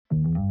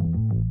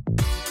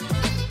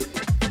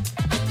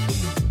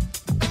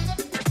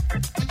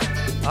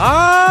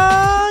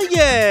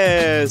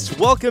Yes!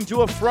 Welcome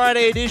to a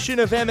Friday edition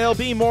of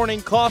MLB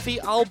Morning Coffee,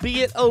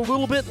 albeit a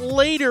little bit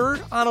later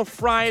on a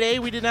Friday.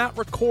 We did not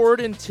record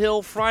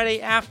until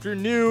Friday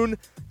afternoon.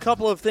 A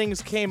couple of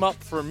things came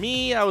up for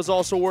me. I was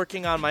also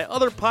working on my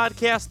other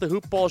podcast, the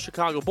Hoopball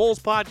Chicago Bulls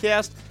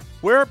podcast,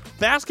 where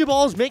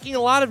basketball is making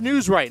a lot of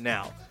news right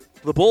now.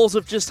 The Bulls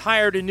have just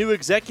hired a new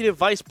executive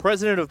vice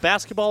president of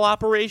basketball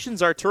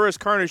operations, Arturas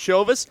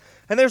Karnisovas,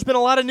 and there's been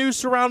a lot of news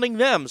surrounding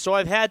them, so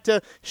I've had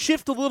to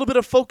shift a little bit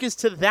of focus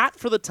to that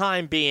for the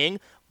time being,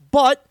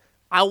 but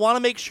I want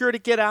to make sure to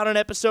get out an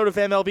episode of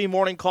MLB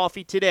Morning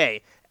Coffee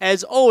today.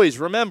 As always,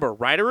 remember,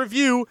 write a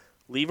review,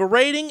 leave a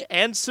rating,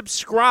 and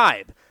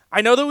subscribe. I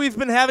know that we've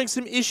been having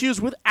some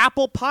issues with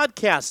Apple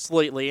Podcasts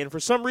lately, and for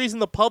some reason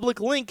the public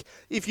link,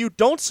 if you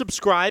don't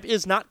subscribe,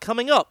 is not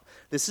coming up.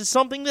 This is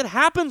something that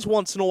happens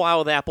once in a while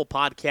with Apple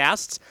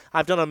Podcasts.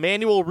 I've done a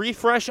manual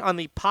refresh on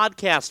the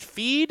podcast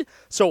feed,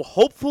 so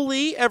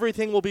hopefully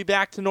everything will be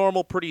back to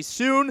normal pretty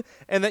soon,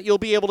 and that you'll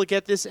be able to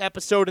get this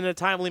episode in a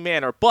timely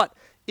manner. But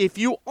if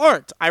you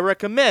aren't, I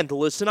recommend to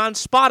listen on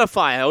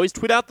Spotify. I always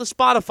tweet out the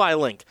Spotify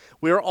link.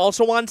 We are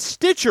also on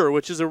Stitcher,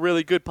 which is a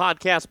really good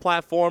podcast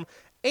platform.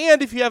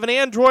 And if you have an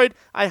Android,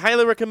 I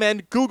highly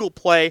recommend Google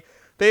Play.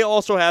 They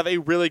also have a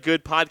really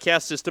good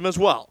podcast system as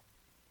well.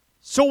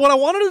 So what I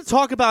wanted to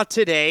talk about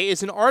today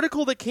is an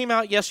article that came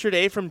out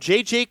yesterday from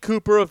J.J.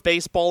 Cooper of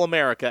Baseball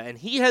America, and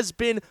he has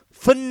been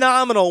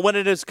phenomenal when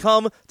it has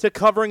come to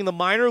covering the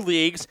minor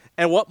leagues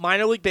and what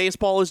minor league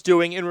baseball is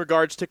doing in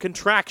regards to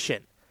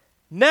contraction.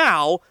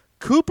 Now,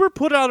 Cooper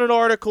put out an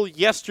article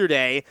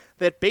yesterday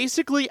that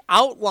basically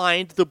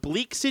outlined the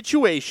bleak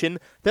situation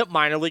that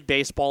minor league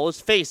baseball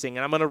is facing,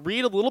 and I'm going to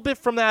read a little bit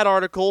from that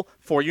article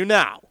for you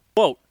now.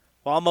 Quote,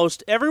 "While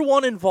most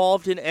everyone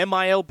involved in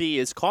MILB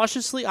is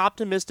cautiously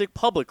optimistic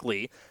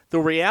publicly, the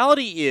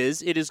reality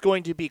is it is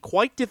going to be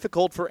quite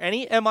difficult for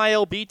any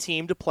MILB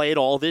team to play at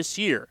all this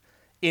year.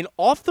 In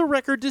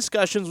off-the-record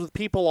discussions with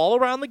people all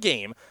around the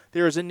game,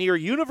 there is a near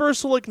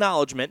universal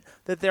acknowledgement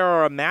that there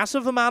are a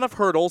massive amount of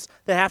hurdles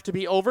that have to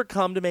be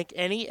overcome to make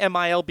any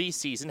MILB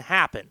season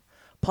happen.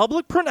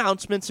 Public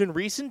pronouncements in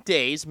recent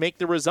days make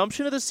the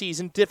resumption of the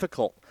season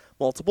difficult.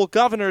 Multiple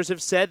governors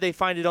have said they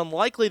find it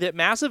unlikely that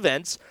mass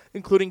events,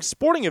 including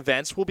sporting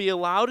events, will be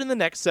allowed in the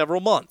next several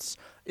months.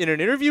 In an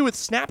interview with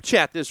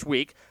Snapchat this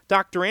week,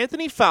 Dr.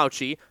 Anthony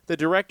Fauci, the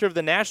director of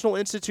the National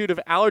Institute of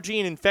Allergy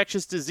and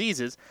Infectious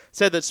Diseases,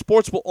 said that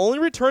sports will only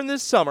return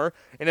this summer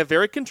in a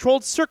very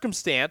controlled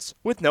circumstance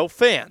with no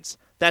fans.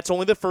 That's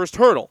only the first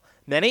hurdle.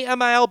 Many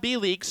MILB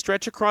leagues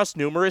stretch across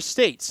numerous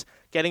states.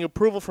 Getting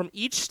approval from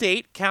each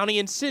state, county,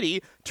 and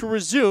city to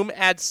resume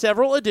adds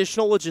several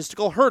additional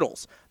logistical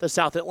hurdles. The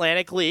South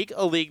Atlantic League,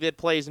 a league that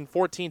plays in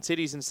 14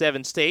 cities and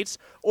 7 states,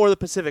 or the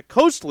Pacific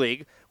Coast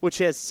League, which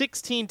has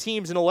 16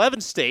 teams in 11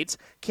 states,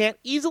 can't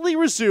easily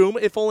resume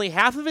if only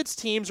half of its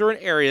teams are in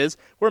areas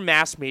where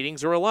mass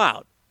meetings are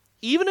allowed.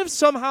 Even if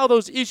somehow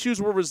those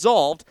issues were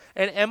resolved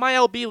and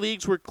MILB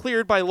leagues were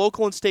cleared by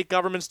local and state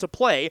governments to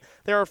play,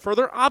 there are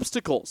further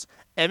obstacles.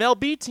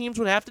 MLB teams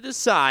would have to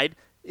decide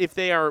if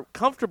they are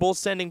comfortable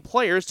sending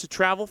players to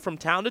travel from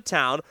town to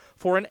town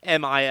for an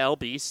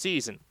MILB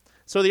season."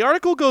 So the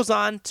article goes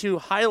on to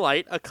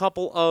highlight a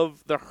couple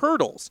of the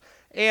hurdles,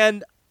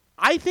 and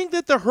I think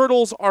that the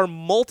hurdles are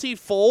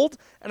multifold,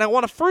 and I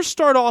want to first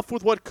start off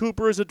with what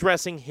Cooper is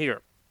addressing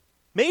here.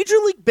 Major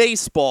League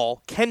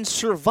Baseball can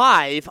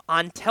survive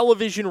on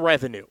television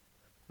revenue.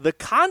 The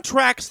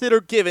contracts that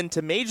are given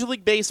to Major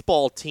League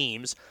Baseball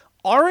teams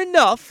are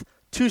enough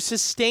to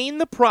sustain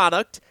the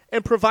product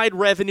and provide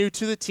revenue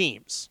to the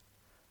teams.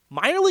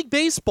 Minor League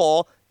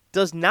Baseball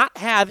does not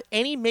have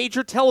any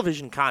major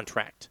television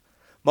contract.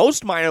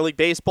 Most minor league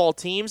baseball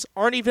teams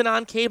aren't even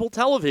on cable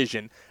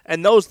television,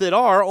 and those that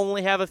are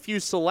only have a few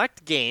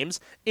select games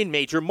in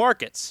major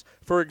markets.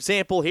 For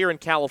example, here in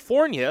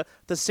California,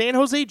 the San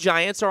Jose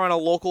Giants are on a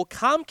local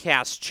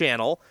Comcast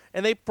channel,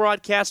 and they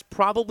broadcast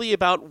probably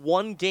about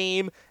one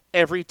game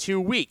every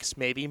 2 weeks,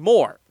 maybe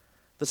more.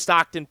 The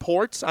Stockton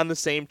Ports on the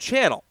same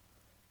channel.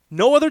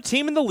 No other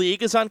team in the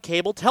league is on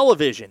cable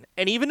television,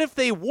 and even if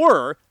they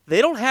were, they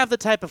don't have the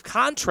type of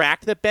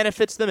contract that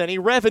benefits them any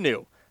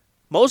revenue.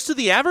 Most of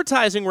the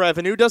advertising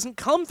revenue doesn't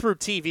come through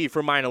TV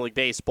for minor league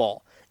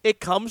baseball. It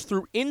comes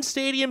through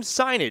in-stadium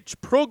signage,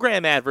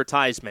 program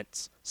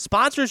advertisements,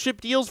 sponsorship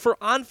deals for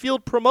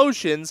on-field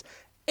promotions,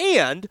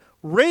 and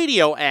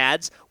radio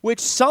ads,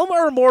 which some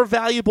are more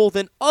valuable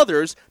than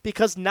others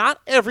because not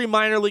every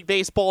minor league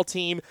baseball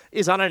team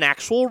is on an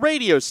actual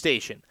radio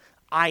station.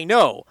 I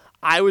know.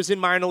 I was in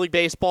minor league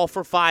baseball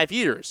for 5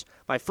 years.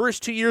 My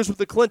first 2 years with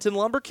the Clinton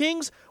Lumber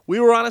Kings, we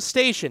were on a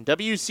station,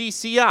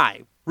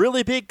 WCCI,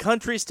 really big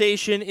country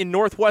station in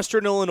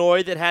northwestern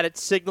Illinois that had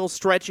its signal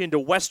stretch into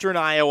western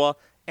Iowa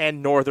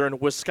and northern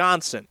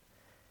Wisconsin.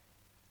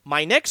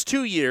 My next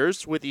 2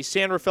 years with the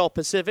San Rafael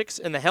Pacifics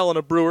and the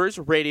Helena Brewers,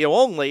 radio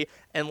only,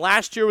 and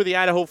last year with the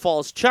Idaho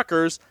Falls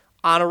Chuckers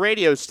on a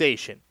radio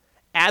station.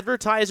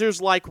 Advertisers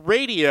like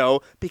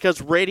radio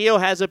because radio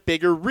has a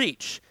bigger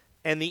reach.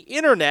 And the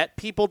internet,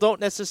 people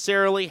don't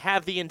necessarily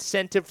have the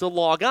incentive to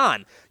log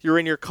on. You're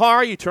in your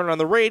car, you turn on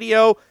the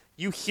radio,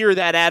 you hear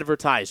that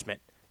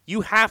advertisement.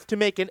 You have to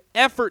make an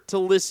effort to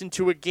listen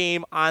to a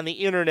game on the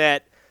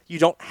internet. You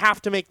don't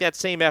have to make that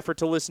same effort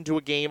to listen to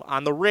a game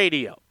on the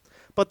radio.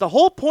 But the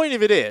whole point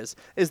of it is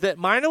that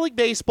minor league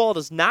baseball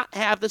does not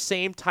have the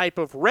same type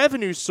of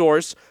revenue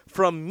source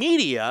from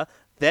media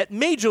that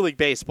Major League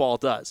Baseball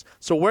does.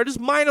 So where does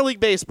minor league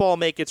baseball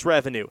make its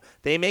revenue?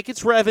 They make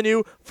its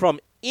revenue from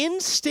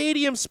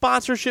in-stadium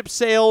sponsorship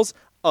sales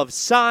of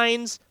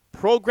signs,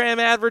 program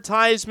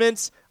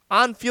advertisements,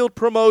 on-field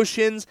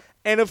promotions,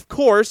 and of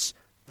course,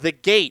 the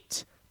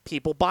gate.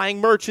 People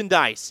buying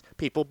merchandise,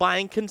 people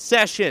buying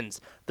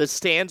concessions, the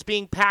stands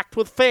being packed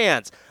with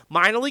fans.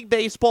 Minor League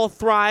Baseball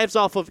thrives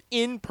off of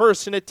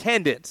in-person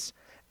attendance.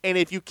 And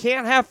if you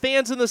can't have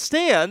fans in the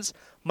stands,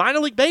 minor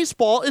league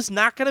baseball is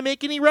not going to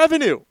make any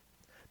revenue.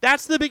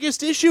 That's the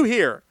biggest issue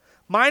here.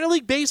 Minor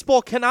league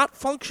baseball cannot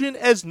function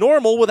as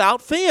normal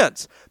without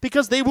fans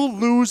because they will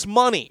lose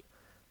money.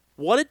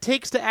 What it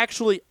takes to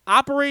actually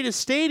operate a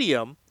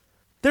stadium,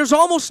 there's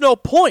almost no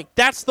point.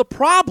 That's the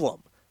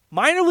problem.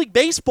 Minor league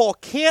baseball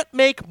can't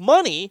make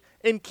money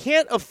and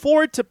can't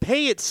afford to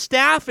pay its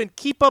staff and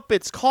keep up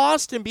its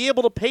cost and be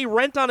able to pay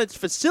rent on its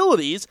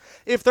facilities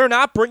if they're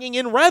not bringing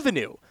in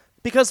revenue.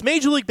 Because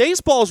Major League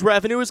Baseball's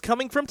revenue is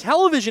coming from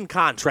television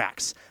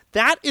contracts.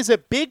 That is a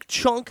big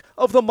chunk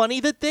of the money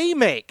that they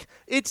make.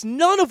 It's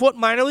none of what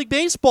minor league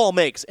baseball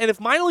makes. And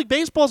if minor league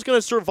baseball is going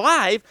to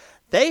survive,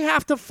 they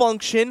have to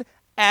function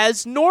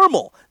as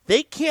normal.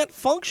 They can't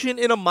function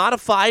in a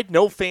modified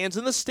no fans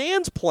in the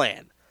stands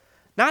plan.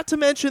 Not to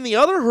mention the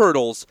other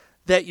hurdles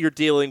that you're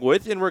dealing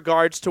with in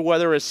regards to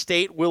whether a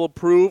state will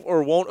approve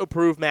or won't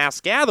approve mass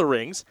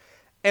gatherings.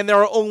 And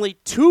there are only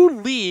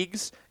 2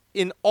 leagues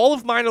in all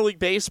of minor league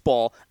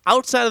baseball,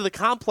 outside of the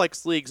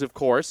complex leagues, of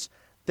course,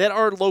 that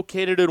are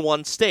located in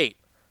one state,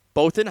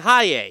 both in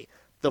High A,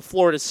 the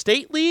Florida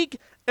State League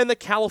and the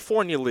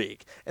California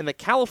League. And the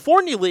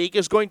California League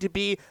is going to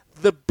be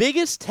the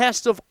biggest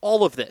test of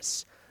all of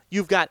this.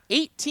 You've got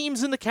 8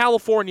 teams in the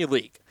California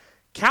League.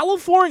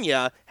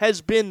 California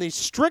has been the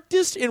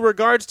strictest in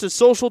regards to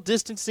social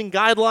distancing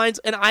guidelines,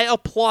 and I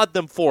applaud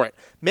them for it.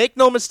 Make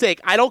no mistake,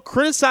 I don't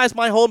criticize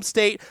my home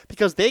state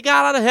because they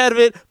got out ahead of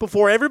it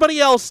before everybody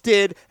else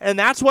did, and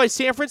that's why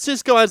San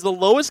Francisco has the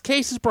lowest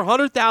cases per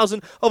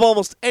 100,000 of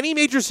almost any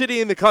major city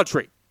in the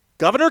country.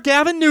 Governor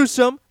Gavin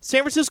Newsom,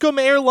 San Francisco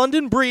Mayor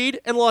London Breed,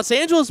 and Los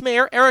Angeles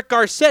Mayor Eric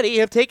Garcetti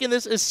have taken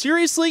this as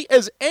seriously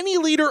as any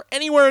leader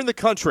anywhere in the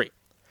country.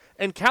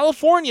 And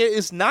California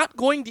is not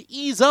going to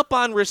ease up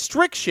on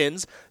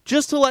restrictions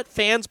just to let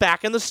fans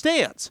back in the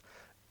stands.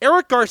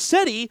 Eric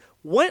Garcetti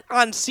went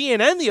on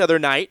CNN the other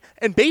night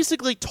and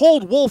basically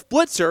told Wolf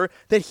Blitzer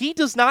that he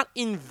does not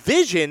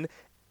envision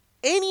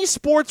any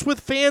sports with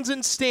fans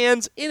in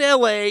stands in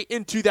LA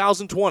in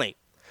 2020.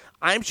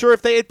 I'm sure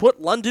if they had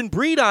put London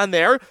Breed on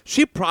there,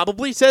 she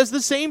probably says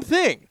the same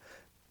thing.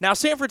 Now,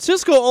 San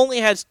Francisco only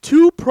has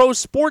 2 pro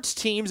sports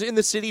teams in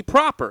the city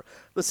proper,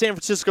 the San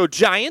Francisco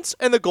Giants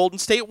and the Golden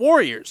State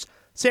Warriors.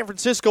 San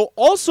Francisco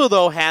also,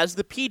 though, has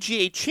the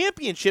PGA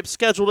Championship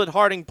scheduled at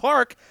Harding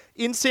Park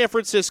in San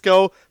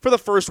Francisco for the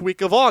first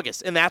week of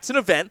August, and that's an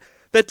event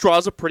that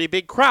draws a pretty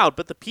big crowd.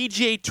 But the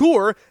PGA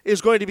Tour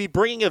is going to be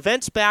bringing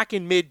events back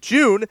in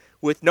mid-June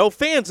with no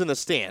fans in the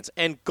stands,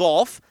 and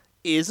golf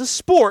is a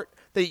sport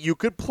that you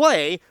could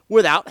play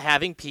without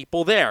having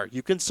people there.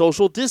 You can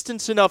social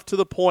distance enough to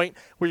the point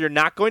where you're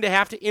not going to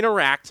have to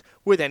interact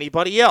with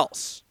anybody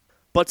else.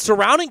 But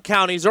surrounding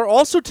counties are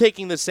also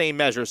taking the same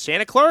measures.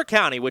 Santa Clara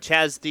County, which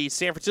has the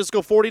San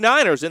Francisco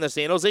 49ers and the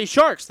San Jose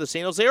Sharks, the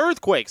San Jose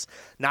Earthquakes,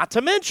 not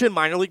to mention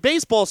minor league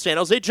baseball's San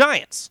Jose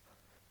Giants.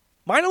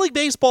 Minor League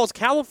Baseball's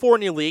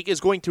California League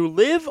is going to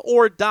live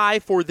or die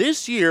for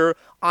this year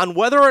on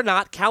whether or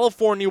not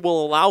California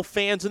will allow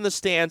fans in the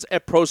stands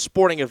at pro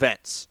sporting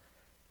events.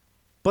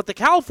 But the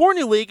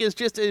California League is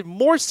just a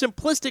more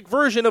simplistic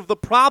version of the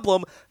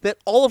problem that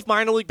all of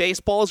minor league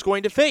baseball is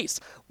going to face.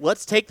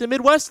 Let's take the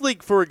Midwest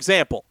League, for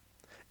example.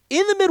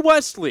 In the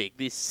Midwest League,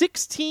 the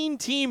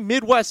 16-team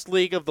Midwest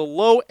League of the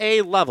low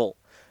A level,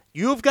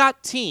 you've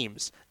got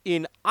teams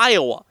in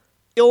Iowa,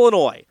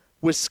 Illinois,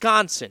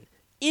 Wisconsin,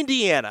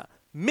 Indiana,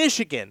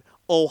 Michigan,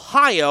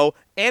 Ohio,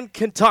 and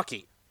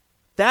Kentucky.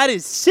 That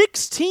is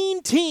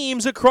 16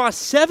 teams across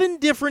 7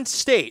 different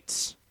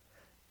states.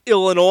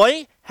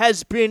 Illinois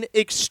has been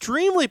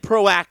extremely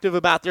proactive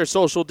about their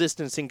social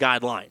distancing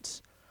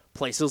guidelines.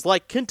 Places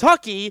like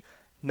Kentucky,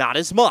 not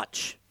as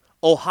much.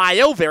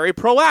 Ohio, very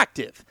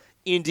proactive.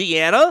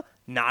 Indiana,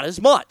 not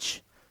as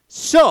much.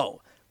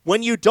 So,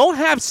 when you don't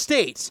have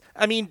states,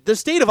 the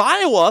state of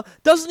Iowa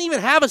doesn't even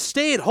have a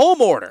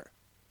stay-at-home order.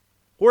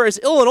 Whereas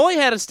Illinois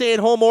had a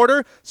stay-at-home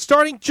order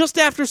starting just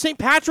after St.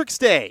 Patrick's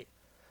Day.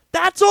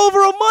 That's over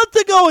a month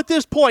ago at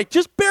this point,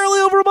 just barely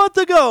over a month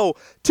ago.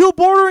 2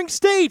 bordering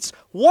states,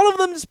 one of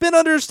them that's been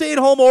under a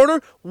stay-at-home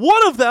order,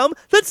 one of them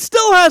that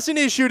still hasn't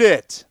issued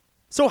it.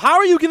 So how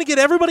are you going to get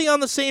everybody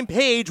on the same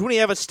page when you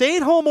have a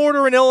stay-at-home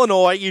order in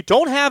Illinois, you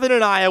don't have it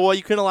in Iowa,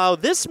 you can allow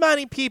this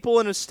many people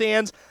in the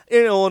stands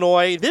in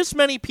Illinois, this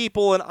many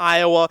people in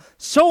Iowa,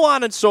 so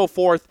on and so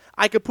forth.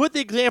 I could put the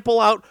example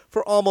out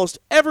for almost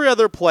every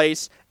other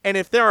place, and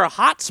if there are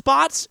hot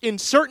spots in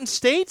certain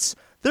states,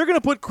 they're going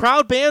to put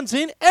crowd bans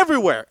in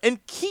everywhere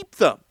and keep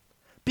them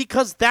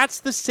because that's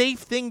the safe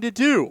thing to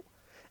do.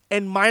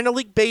 And minor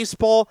league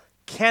baseball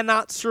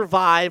cannot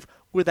survive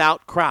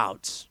without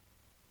crowds.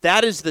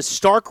 That is the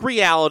stark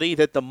reality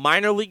that the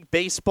minor league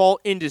baseball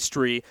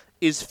industry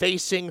is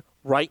facing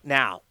right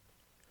now.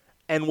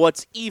 And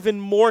what's even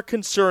more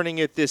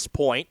concerning at this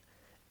point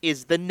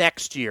is the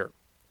next year.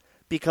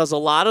 Because a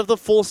lot of the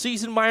full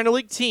season minor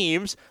league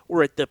teams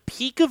were at the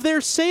peak of their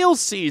sales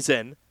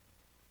season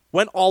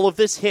when all of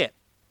this hit.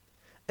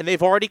 And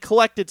they've already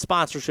collected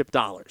sponsorship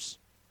dollars.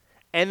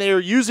 And they are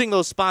using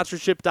those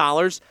sponsorship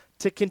dollars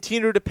to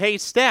continue to pay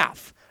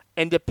staff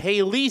and to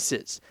pay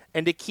leases,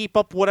 and to keep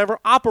up whatever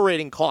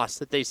operating costs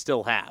that they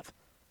still have.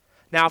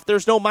 Now, if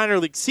there's no minor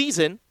league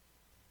season,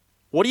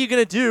 what are you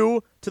going to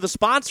do to the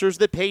sponsors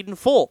that paid in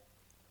full?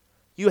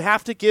 You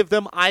have to give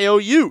them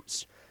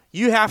IOUs.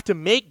 You have to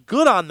make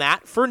good on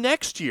that for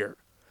next year.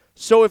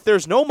 So if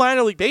there's no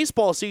minor league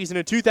baseball season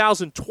in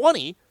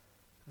 2020,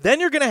 then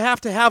you're going to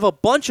have a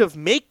bunch of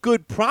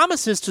make-good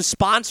promises to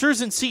sponsors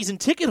and season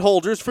ticket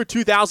holders for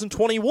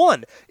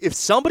 2021. If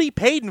somebody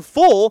paid in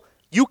full,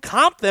 you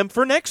comp them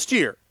for next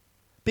year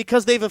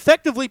because they've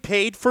effectively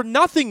paid for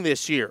nothing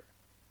this year.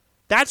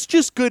 That's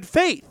just good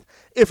faith.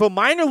 If a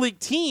minor league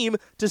team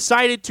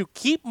decided to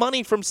keep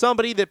money from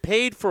somebody that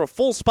paid for a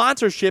full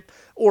sponsorship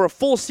or a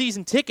full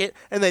season ticket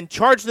and then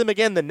charge them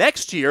again the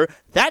next year,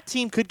 that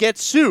team could get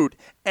sued.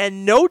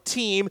 And no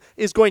team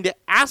is going to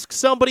ask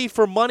somebody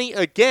for money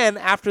again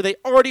after they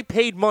already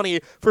paid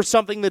money for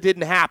something that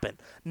didn't happen.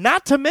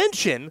 Not to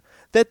mention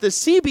that the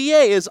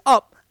CBA is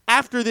up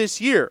after this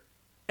year,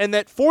 and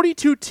that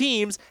 42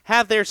 teams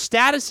have their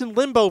status in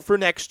limbo for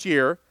next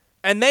year,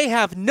 and they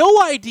have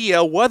no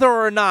idea whether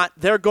or not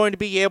they're going to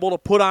be able to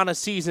put on a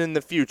season in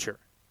the future.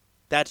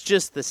 That's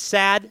just the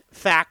sad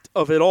fact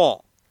of it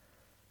all.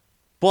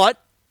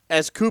 But,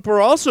 as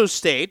Cooper also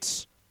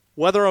states,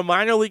 whether a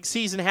minor league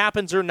season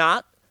happens or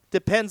not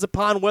depends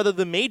upon whether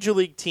the major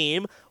league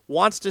team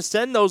wants to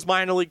send those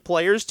minor league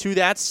players to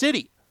that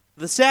city.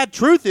 The sad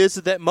truth is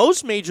that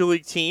most major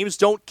league teams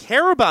don't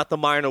care about the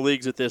minor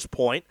leagues at this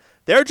point.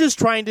 They're just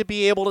trying to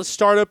be able to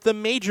start up the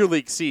major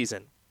league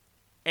season.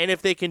 And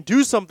if they can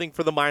do something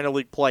for the minor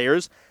league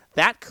players,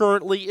 that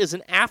currently is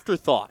an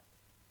afterthought.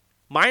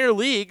 Minor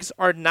leagues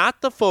are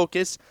not the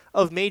focus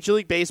of Major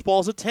League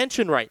Baseball's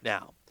attention right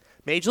now.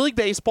 Major League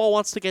Baseball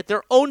wants to get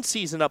their own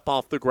season up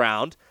off the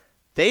ground.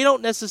 They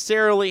don't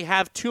necessarily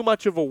have too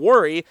much of a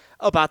worry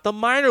about the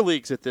minor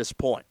leagues at this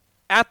point.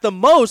 At the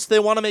most, they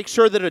want to make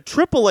sure that a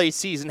AAA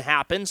season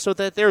happens so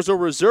that there's a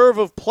reserve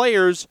of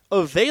players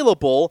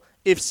available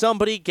if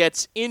somebody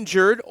gets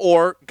injured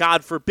or,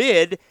 God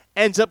forbid,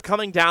 ends up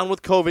coming down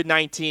with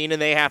COVID-19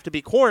 and they have to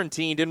be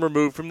quarantined and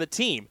removed from the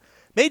team.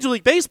 Major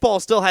League Baseball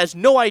still has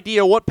no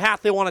idea what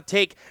path they want to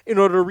take in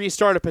order to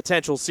restart a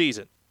potential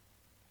season.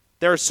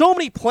 There are so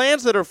many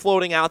plans that are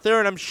floating out there,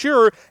 and I'm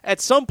sure at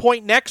some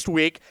point next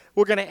week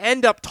we're going to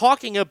end up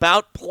talking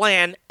about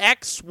plan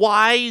X,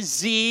 Y,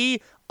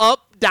 Z,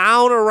 up,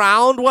 down,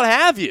 around, what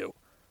have you.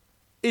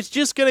 It's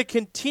just going to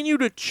continue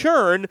to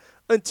churn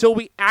until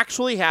we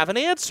actually have an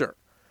answer.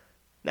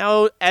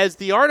 Now, as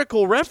the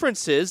article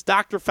references,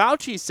 Dr.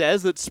 Fauci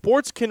says that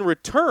sports can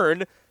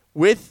return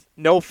with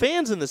no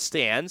fans in the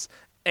stands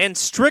and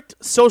strict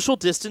social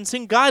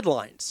distancing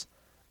guidelines.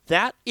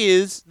 That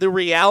is the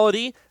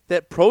reality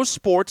that pro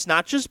sports,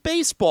 not just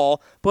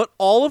baseball, but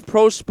all of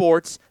pro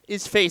sports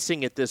is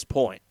facing at this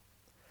point.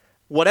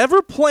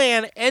 Whatever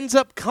plan ends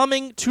up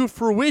coming to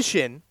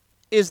fruition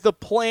is the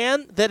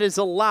plan that is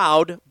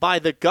allowed by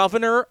the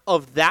governor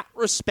of that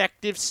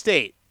respective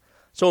state.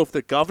 So if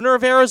the governor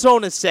of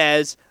Arizona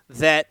says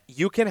that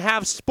you can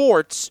have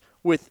sports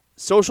with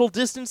social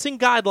distancing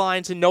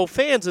guidelines and no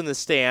fans in the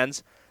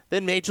stands,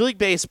 then Major League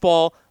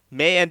Baseball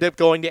may end up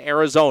going to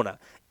Arizona.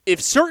 If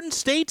certain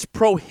states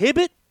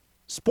prohibit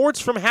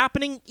sports from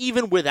happening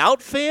even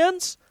without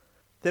fans,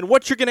 then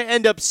what you're going to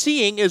end up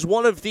seeing is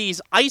one of these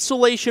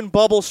isolation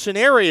bubble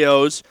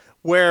scenarios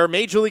where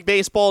Major League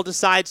Baseball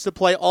decides to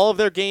play all of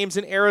their games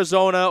in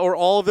Arizona or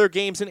all of their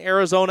games in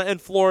Arizona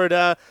and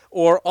Florida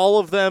or all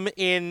of them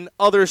in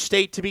other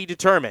state to be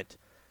determined.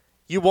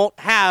 You won't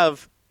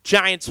have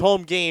Giants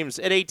home games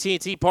at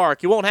AT&T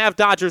Park. You won't have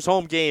Dodgers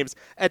home games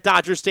at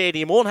Dodger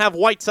Stadium. You won't have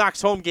White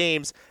Sox home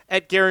games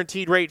at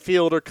Guaranteed Rate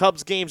Field or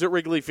Cubs games at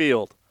Wrigley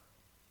Field.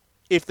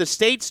 If the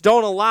states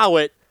don't allow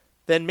it,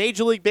 then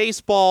Major League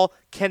Baseball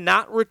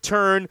cannot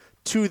return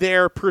to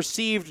their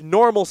perceived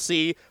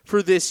normalcy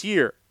for this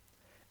year.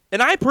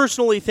 And I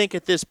personally think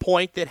at this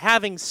point that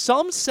having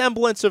some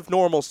semblance of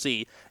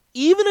normalcy,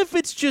 even if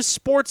it's just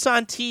sports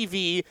on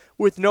TV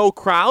with no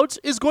crowds,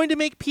 is going to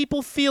make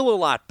people feel a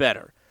lot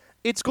better.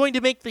 It's going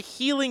to make the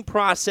healing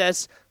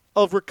process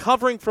of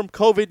recovering from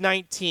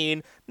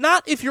COVID-19,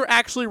 not if you're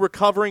actually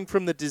recovering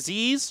from the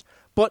disease,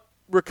 but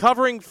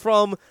recovering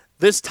from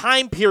this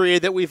time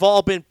period that we've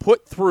all been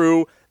put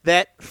through,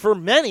 that for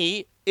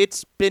many,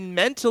 it's been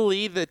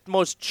mentally the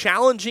most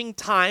challenging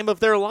time of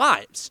their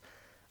lives.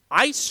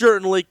 I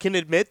certainly can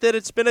admit that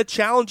it's been a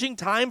challenging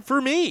time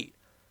for me.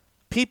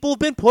 People have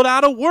been put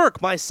out of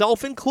work,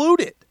 myself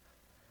included.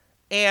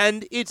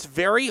 And it's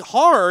very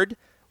hard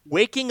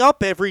waking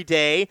up every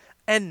day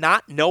and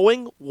not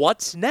knowing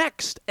what's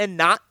next and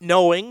not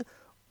knowing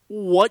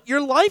what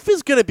your life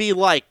is going to be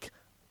like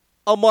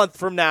a month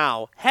from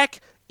now.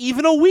 Heck,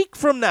 even a week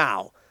from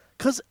now.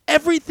 Because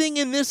everything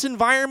in this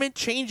environment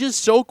changes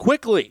so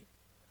quickly.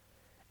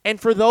 And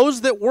for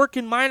those that work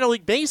in minor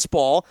league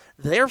baseball,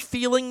 they're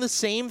feeling the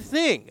same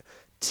thing.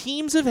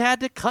 Teams have had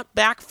to cut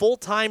back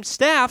full-time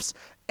staffs,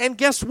 and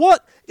guess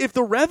what? If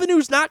the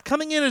revenue's not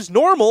coming in as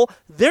normal,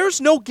 there's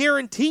no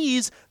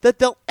guarantees that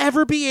they'll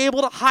ever be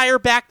able to hire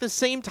back the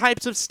same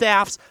types of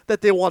staffs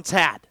that they once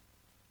had.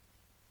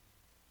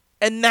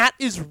 And that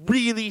is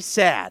really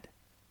sad.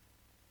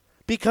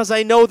 Because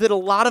I know that a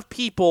lot of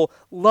people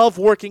love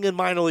working in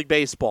minor league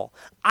baseball.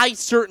 I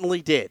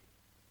certainly did.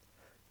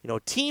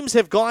 Teams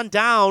have gone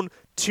down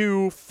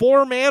to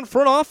 4-man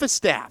front office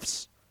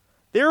staffs.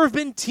 There have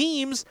been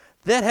teams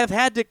that have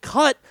had to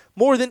cut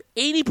more than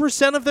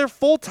 80% of their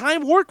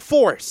full-time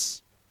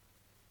workforce.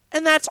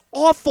 And that's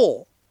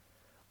awful.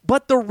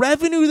 But the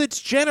revenue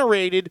that's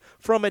generated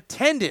from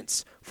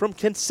attendance, from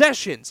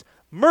concessions,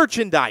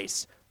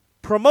 merchandise,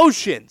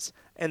 promotions,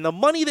 and the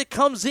money that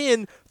comes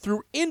in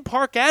through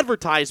in-park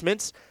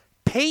advertisements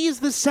pays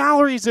the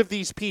salaries of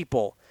these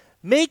people,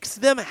 makes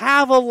them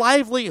have a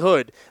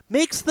livelihood,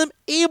 makes them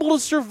able to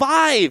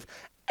survive.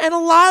 And a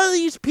lot of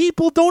these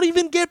people don't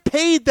even get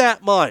paid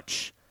that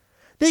much.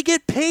 They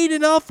get paid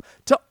enough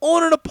to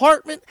own an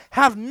apartment,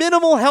 have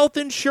minimal health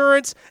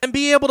insurance, and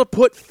be able to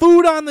put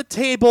food on the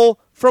table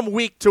from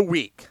week to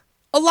week.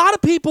 A lot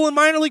of people in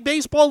minor league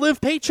baseball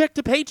live paycheck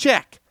to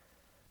paycheck.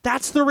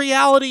 That's the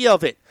reality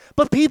of it.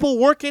 But people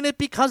work in it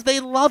because they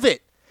love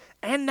it.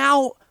 And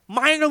now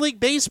minor league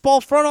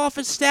baseball front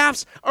office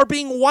staffs are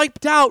being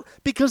wiped out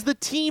because the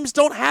teams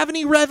don't have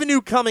any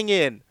revenue coming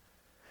in.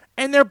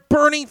 And they're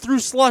burning through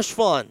slush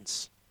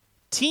funds.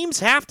 Teams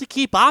have to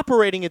keep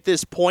operating at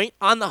this point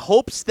on the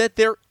hopes that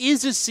there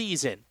is a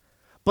season.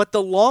 But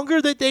the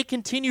longer that they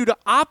continue to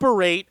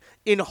operate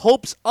in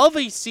hopes of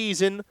a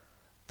season,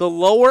 the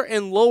lower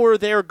and lower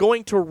they're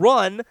going to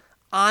run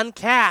on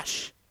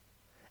cash.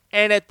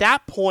 And at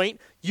that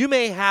point, you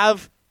may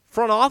have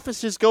front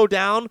offices go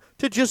down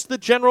to just the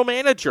general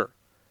manager,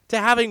 to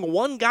having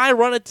one guy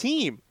run a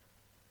team.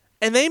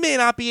 And they may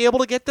not be able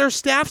to get their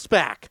staffs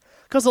back.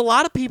 Because a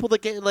lot of people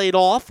that get laid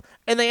off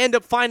and they end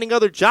up finding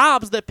other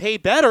jobs that pay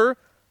better,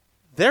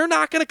 they're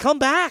not going to come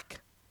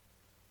back.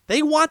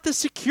 They want the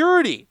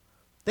security.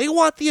 They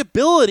want the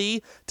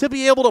ability to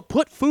be able to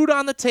put food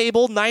on the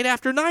table night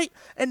after night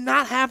and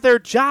not have their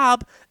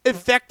job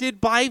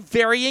affected by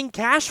varying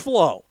cash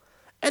flow.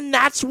 And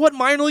that's what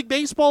minor league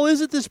baseball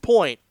is at this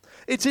point.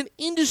 It's an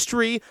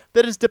industry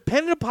that is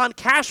dependent upon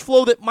cash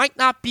flow that might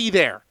not be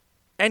there.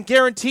 And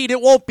guaranteed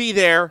it won't be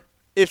there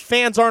if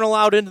fans aren't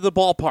allowed into the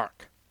ballpark.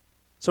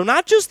 So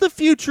not just the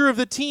future of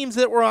the teams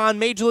that were on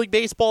Major League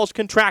Baseball's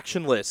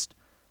contraction list,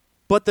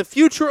 but the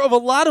future of a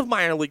lot of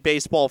minor league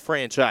baseball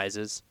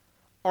franchises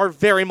are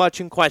very much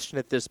in question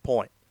at this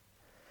point.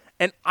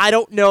 And I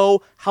don't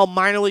know how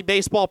minor league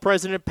baseball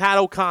president Pat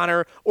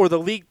O'Connor or the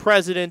league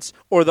presidents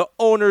or the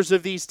owners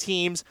of these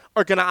teams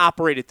are going to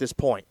operate at this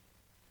point.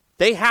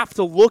 They have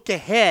to look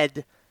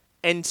ahead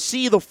and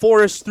see the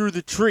forest through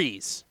the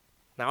trees.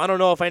 Now, I don't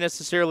know if I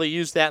necessarily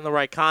use that in the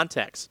right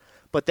context,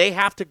 but they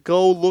have to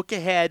go look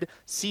ahead,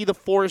 see the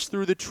forest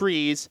through the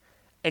trees,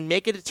 and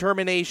make a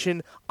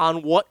determination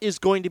on what is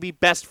going to be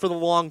best for the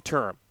long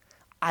term.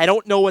 I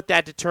don't know what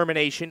that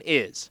determination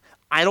is.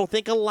 I don't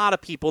think a lot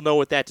of people know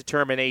what that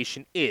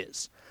determination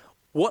is.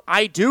 What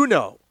I do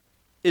know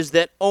is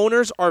that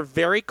owners are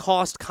very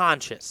cost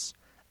conscious,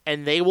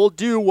 and they will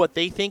do what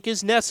they think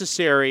is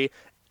necessary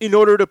in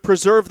order to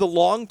preserve the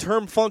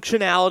long-term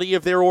functionality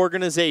of their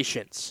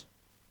organizations.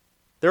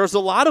 There's a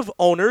lot of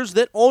owners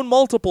that own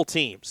multiple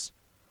teams.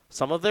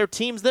 Some of their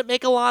teams that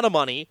make a lot of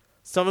money,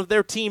 some of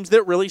their teams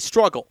that really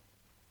struggle.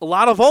 A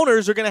lot of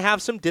owners are going to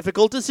have some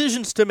difficult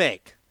decisions to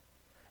make.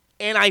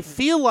 And I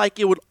feel like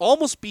it would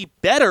almost be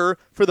better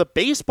for the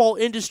baseball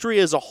industry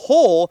as a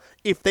whole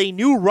if they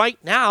knew right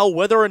now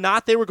whether or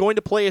not they were going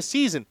to play a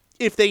season.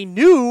 If they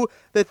knew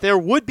that there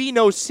would be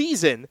no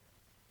season,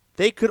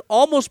 they could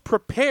almost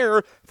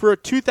prepare for a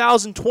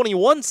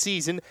 2021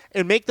 season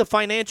and make the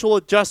financial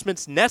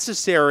adjustments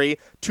necessary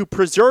to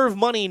preserve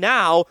money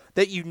now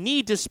that you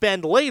need to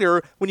spend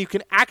later when you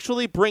can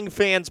actually bring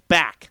fans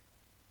back.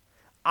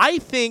 I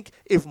think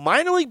if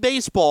minor league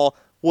baseball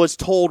was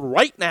told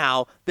right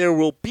now there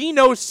will be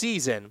no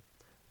season,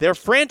 their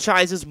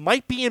franchises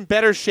might be in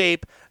better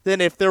shape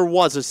than if there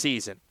was a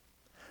season.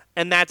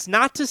 And that's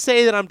not to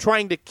say that I'm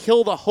trying to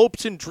kill the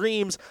hopes and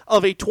dreams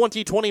of a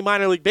 2020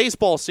 minor league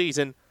baseball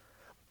season,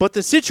 but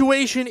the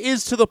situation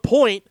is to the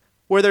point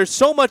where there's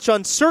so much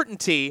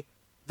uncertainty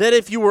that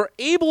if you were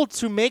able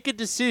to make a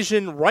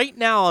decision right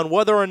now on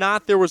whether or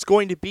not there was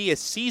going to be a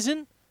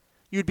season,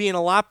 you'd be in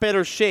a lot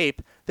better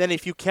shape than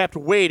if you kept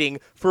waiting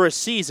for a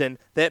season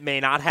that may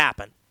not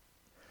happen.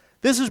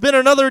 This has been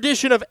another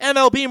edition of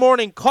MLB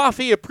Morning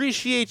Coffee.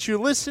 Appreciate you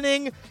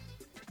listening.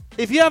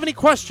 If you have any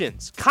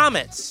questions,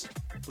 comments,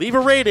 leave a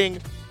rating,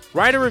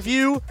 write a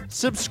review,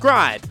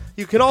 subscribe.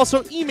 You can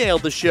also email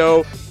the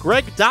show,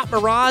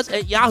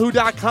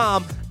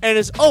 greg.miraz@yahoo.com. And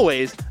as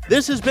always,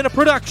 this has been a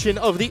production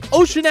of the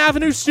Ocean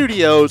Avenue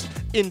Studios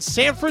in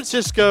San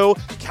Francisco,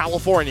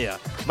 California.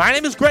 My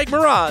name is Greg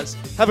Miraz.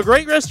 Have a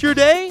great rest of your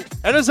day,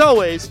 and as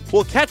always,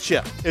 we'll catch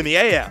you in the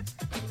AM.